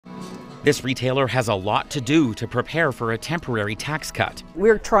This retailer has a lot to do to prepare for a temporary tax cut.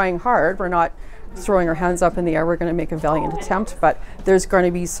 We're trying hard. We're not throwing our hands up in the air. We're going to make a valiant attempt, but there's going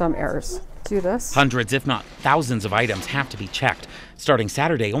to be some errors. Do this. Hundreds, if not thousands of items have to be checked. Starting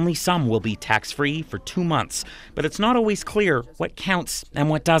Saturday, only some will be tax-free for 2 months. But it's not always clear what counts and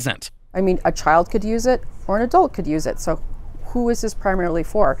what doesn't. I mean, a child could use it or an adult could use it. So who is this primarily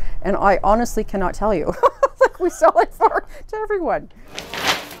for? And I honestly cannot tell you. Like, we sell it to everyone.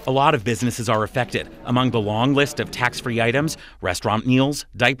 A lot of businesses are affected. Among the long list of tax-free items, restaurant meals,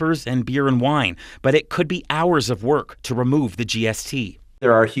 diapers, and beer and wine. But it could be hours of work to remove the GST.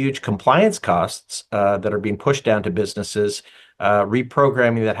 There are huge compliance costs that are being pushed down to businesses.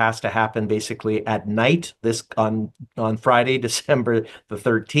 Reprogramming that has to happen basically at night on Friday, December the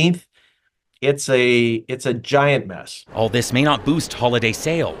 13th. It's a giant mess. All this may not boost holiday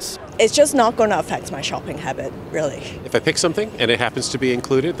sales. It's just not going to affect my shopping habit, really. If I pick something and it happens to be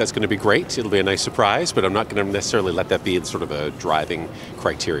included, that's going to be great. It'll be a nice surprise, but I'm not going to necessarily let that be sort of a driving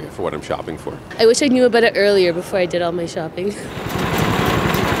criteria for what I'm shopping for. I wish I knew about it earlier before I did all my shopping.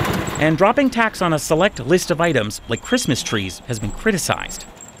 And dropping tax on a select list of items, like Christmas trees, has been criticized.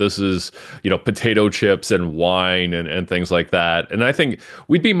 This is, potato chips and wine and things like that. And I think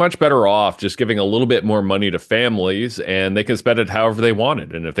we'd be much better off just giving a little bit more money to families, and they can spend it however they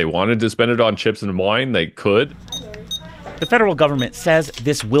wanted. And if they wanted to spend it on chips and wine, they could. The federal government says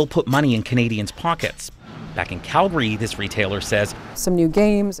this will put money in Canadians' pockets. Back in Calgary, this retailer says some new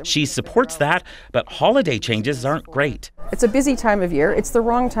games. She supports that, but holiday changes aren't great. It's a busy time of year. It's the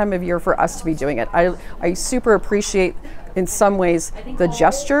wrong time of year for us to be doing it. I super appreciate, in some ways, the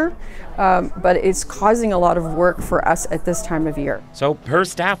gesture, but it's causing a lot of work for us at this time of year. So her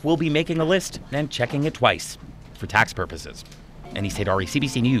staff will be making a list and checking it twice for tax purposes. Annie Sadari,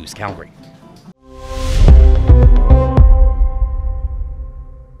 CBC News, Calgary.